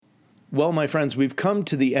Well, my friends, we've come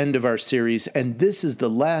to the end of our series, and this is the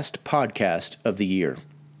last podcast of the year.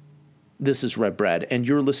 This is Rev Brad, and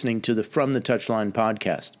you're listening to the From the Touchline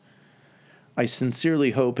podcast. I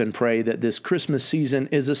sincerely hope and pray that this Christmas season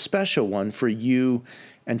is a special one for you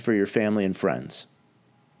and for your family and friends.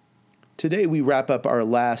 Today we wrap up our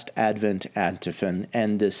last Advent Antiphon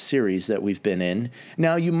and this series that we've been in.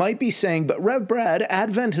 Now you might be saying, but Rev Brad,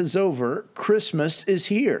 Advent is over, Christmas is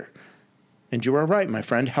here. And you are right, my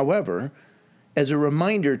friend. However, as a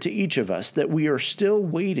reminder to each of us that we are still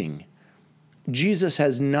waiting. Jesus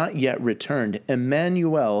has not yet returned.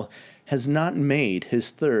 Emmanuel has not made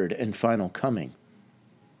his third and final coming.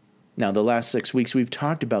 Now, the last 6 weeks we've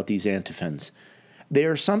talked about these antiphons. They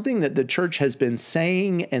are something that the church has been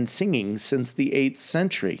saying and singing since the 8th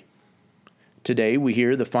century. Today we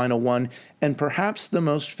hear the final one, and perhaps the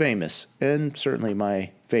most famous, and certainly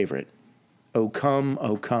my favorite. O come,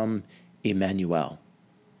 Emmanuel.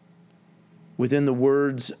 Within the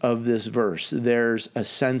words of this verse, there's a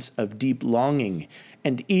sense of deep longing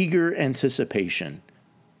and eager anticipation.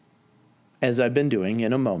 As I've been doing,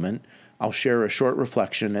 in a moment, I'll share a short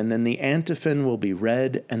reflection, and then the antiphon will be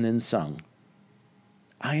read and then sung.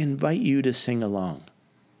 I invite you to sing along.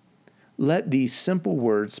 Let these simple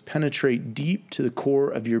words penetrate deep to the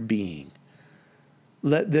core of your being.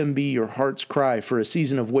 Let them be your heart's cry for a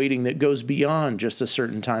season of waiting that goes beyond just a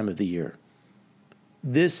certain time of the year.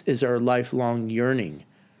 This is our lifelong yearning,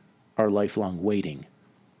 our lifelong waiting.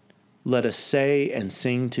 Let us say and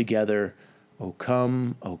sing together, O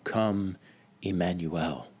come,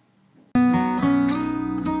 Emmanuel.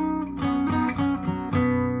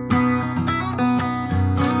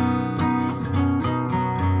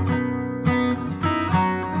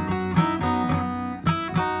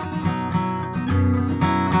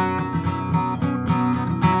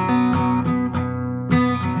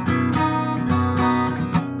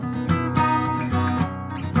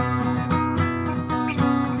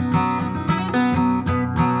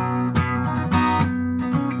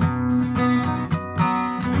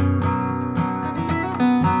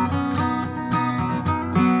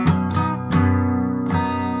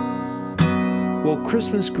 Well,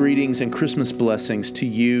 Christmas greetings and Christmas blessings to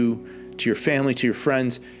you, to your family, to your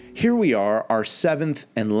friends. Here we are, our 7th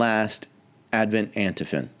and last Advent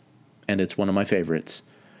Antiphon, and it's one of my favorites.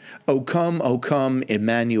 O come,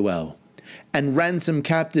 Emmanuel, and ransom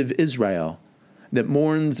captive Israel that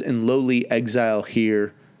mourns in lowly exile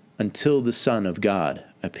here until the Son of God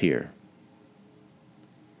appear.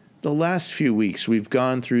 The last few weeks we've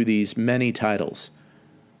gone through these many titles,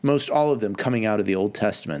 most all of them coming out of the Old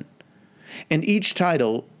Testament. And each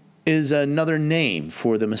title is another name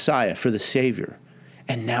for the Messiah, for the Savior.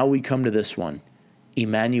 And now we come to this one,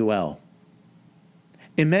 Emmanuel.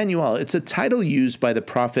 Emmanuel, it's a title used by the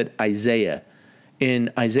prophet Isaiah in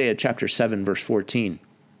Isaiah chapter 7, verse 14.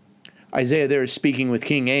 Isaiah there is speaking with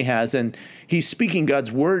King Ahaz, and he's speaking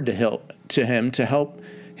God's word to help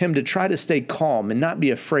him to try to stay calm and not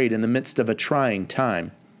be afraid in the midst of a trying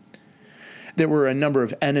time. There were a number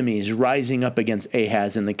of enemies rising up against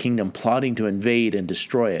Ahaz and the kingdom, plotting to invade and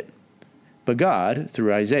destroy it. But God,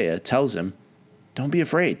 through Isaiah, tells him, don't be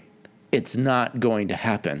afraid. It's not going to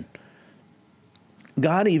happen.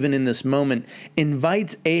 God, even in this moment,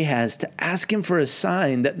 invites Ahaz to ask him for a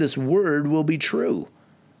sign that this word will be true.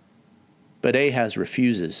 But Ahaz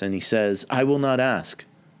refuses, and he says, I will not ask.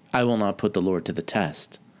 I will not put the Lord to the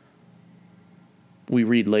test. We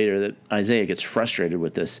read later that Isaiah gets frustrated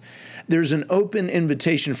with this. There's an open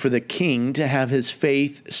invitation for the king to have his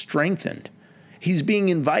faith strengthened. He's being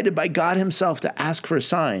invited by God himself to ask for a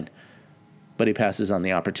sign, but he passes on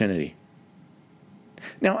the opportunity.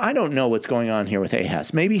 Now, I don't know what's going on here with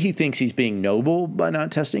Ahaz. Maybe he thinks he's being noble by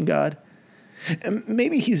not testing God.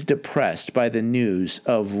 Maybe he's depressed by the news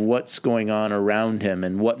of what's going on around him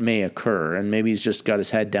and what may occur, and maybe he's just got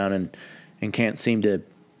his head down and can't seem to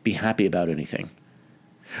be happy about anything.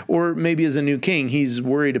 Or maybe as a new king, he's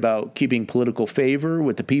worried about keeping political favor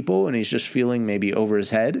with the people, and he's just feeling maybe over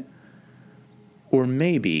his head. Or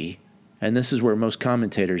maybe, and this is where most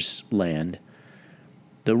commentators land,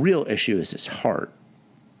 the real issue is his heart.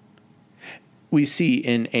 We see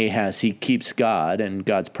in Ahaz, he keeps God and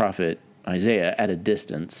God's prophet Isaiah at a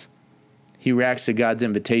distance. He reacts to God's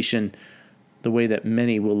invitation the way that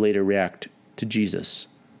many will later react to Jesus.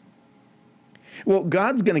 Well,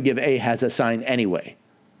 God's going to give Ahaz a sign anyway.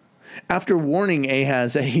 After warning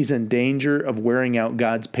Ahaz that he's in danger of wearing out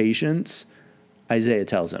God's patience, Isaiah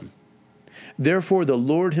tells him, Therefore the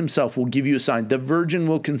Lord himself will give you a sign. The virgin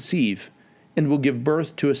will conceive and will give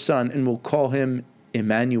birth to a son and will call him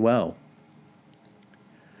Emmanuel.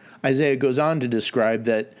 Isaiah goes on to describe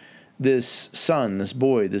that this son, this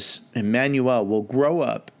boy, this Emmanuel will grow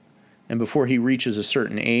up, and before he reaches a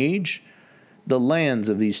certain age, the lands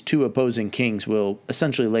of these two opposing kings will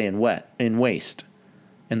essentially lay in waste,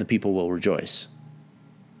 and the people will rejoice.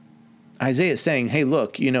 Isaiah is saying, hey,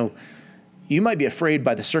 look, you might be afraid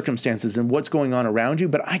by the circumstances and what's going on around you,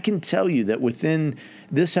 but I can tell you that within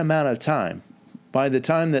this amount of time, by the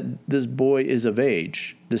time that this boy is of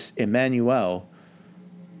age, this Emmanuel,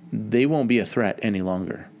 they won't be a threat any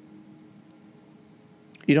longer.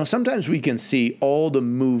 Sometimes we can see all the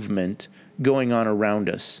movement going on around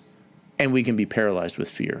us, and we can be paralyzed with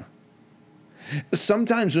fear.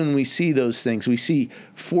 Sometimes when we see those things, we see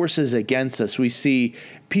forces against us. We see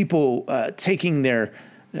people taking their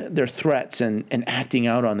threats and acting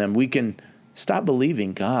out on them. We can stop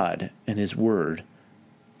believing God and His Word.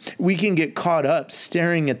 We can get caught up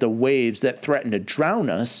staring at the waves that threaten to drown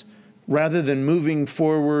us rather than moving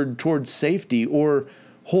forward towards safety or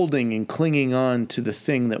holding and clinging on to the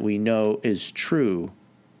thing that we know is true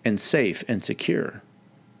and safe and secure.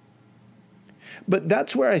 But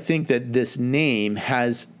that's where I think that this name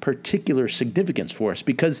has particular significance for us,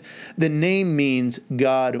 because the name means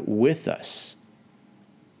God with us.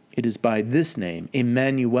 It is by this name,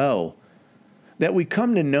 Emmanuel, that we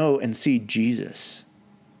come to know and see Jesus.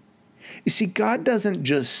 You see, God doesn't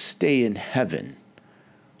just stay in heaven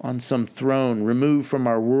on some throne, removed from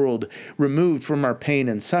our world, removed from our pain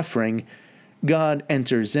and suffering. God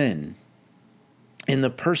enters in the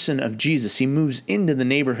person of Jesus. He moves into the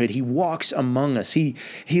neighborhood. He walks among us. He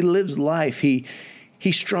lives life. He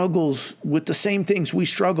struggles with the same things we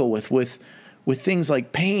struggle with things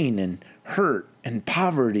like pain and hurt and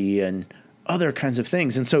poverty and other kinds of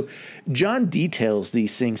things. And so John details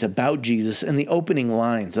these things about Jesus in the opening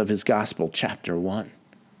lines of his gospel, chapter 1.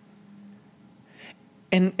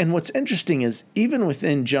 And what's interesting is, even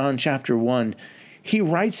within John chapter 1, he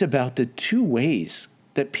writes about the two ways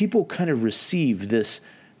that people kind of receive this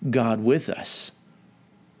God with us.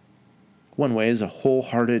 One way is a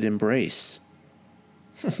wholehearted embrace.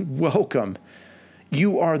 Welcome.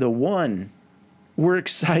 You are the one. We're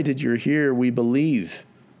excited you're here. We believe.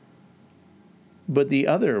 But the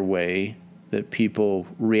other way that people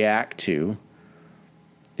react to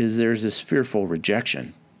is there's this fearful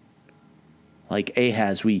rejection. Like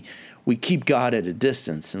Ahaz, we keep God at a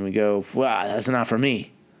distance and we go, wow, that's not for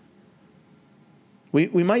me. We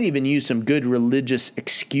might even use some good religious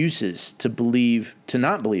excuses to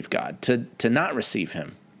not believe God, to not receive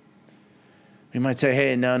Him. We might say,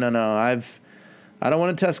 hey, no, I don't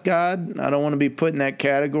want to test God. I don't want to be put in that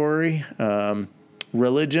category.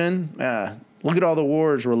 Religion, look at all the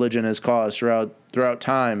wars religion has caused throughout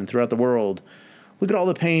time and throughout the world. Look at all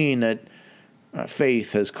the pain that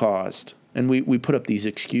faith has caused. And we put up these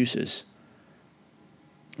excuses.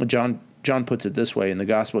 John puts it this way in the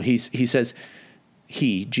gospel. He says,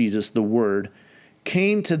 He, Jesus, the Word,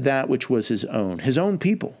 came to that which was His own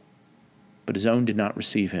people, but His own did not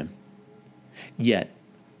receive Him. Yet,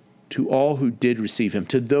 to all who did receive Him,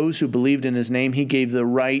 to those who believed in His name, He gave the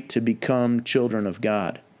right to become children of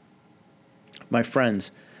God. My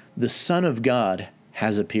friends, the Son of God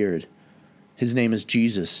has appeared. His name is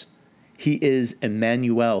Jesus. He is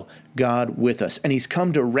Emmanuel, God with us, and He's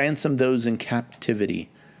come to ransom those in captivity,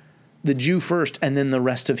 the Jew first, and then the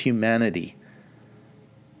rest of humanity.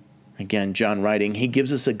 Again, John writing, he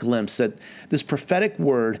gives us a glimpse that this prophetic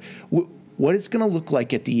word, what it's going to look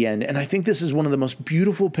like at the end. And I think this is one of the most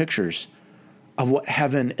beautiful pictures of what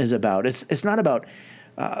heaven is about. It's not about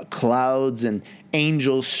clouds and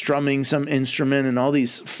angels strumming some instrument and all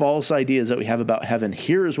these false ideas that we have about heaven.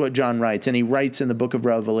 Here is what John writes, and he writes in the book of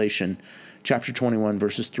Revelation, chapter 21,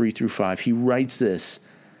 verses 3 through 5. He writes this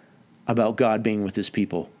about God being with His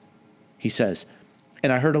people. He says,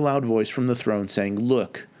 "And I heard a loud voice from the throne saying,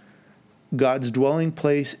 'Look, God's dwelling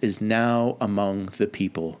place is now among the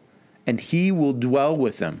people, and He will dwell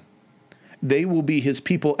with them. They will be His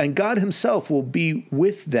people, and God Himself will be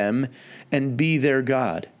with them and be their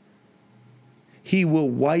God. He will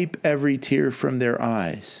wipe every tear from their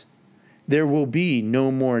eyes. There will be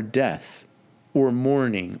no more death, or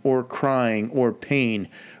mourning, or crying, or pain,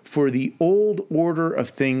 for the old order of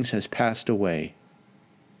things has passed away.'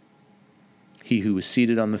 He who was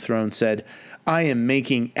seated on the throne said, 'I am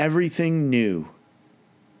making everything new.'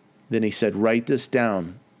 Then He said, 'Write this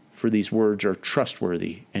down, for these words are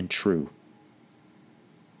trustworthy and true.'"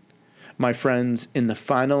 My friends, in the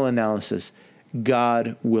final analysis,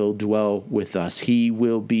 God will dwell with us. He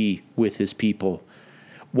will be with His people.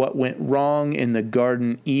 What went wrong in the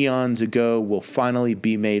garden eons ago will finally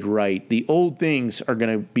be made right. The old things are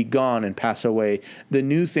going to be gone and pass away. The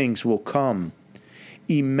new things will come.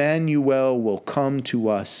 Emmanuel will come to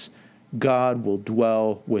us God will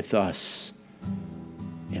dwell with us.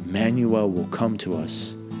 Emmanuel will come to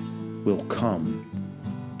us, will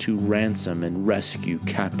come to ransom and rescue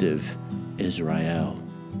captive Israel.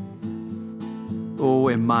 O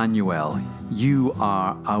Emmanuel, you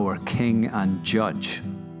are our King and Judge,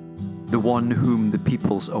 the one whom the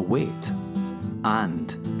peoples await, and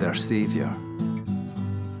their Saviour.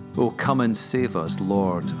 O come and save us,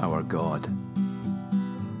 Lord our God.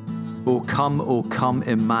 O come,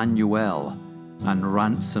 Emmanuel, and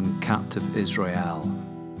ransom captive Israel,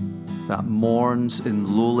 that mourns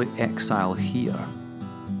in lowly exile here,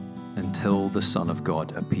 until the Son of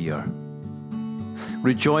God appear.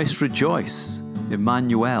 Rejoice, rejoice,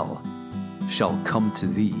 Emmanuel shall come to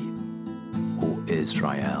thee, O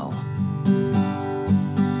Israel.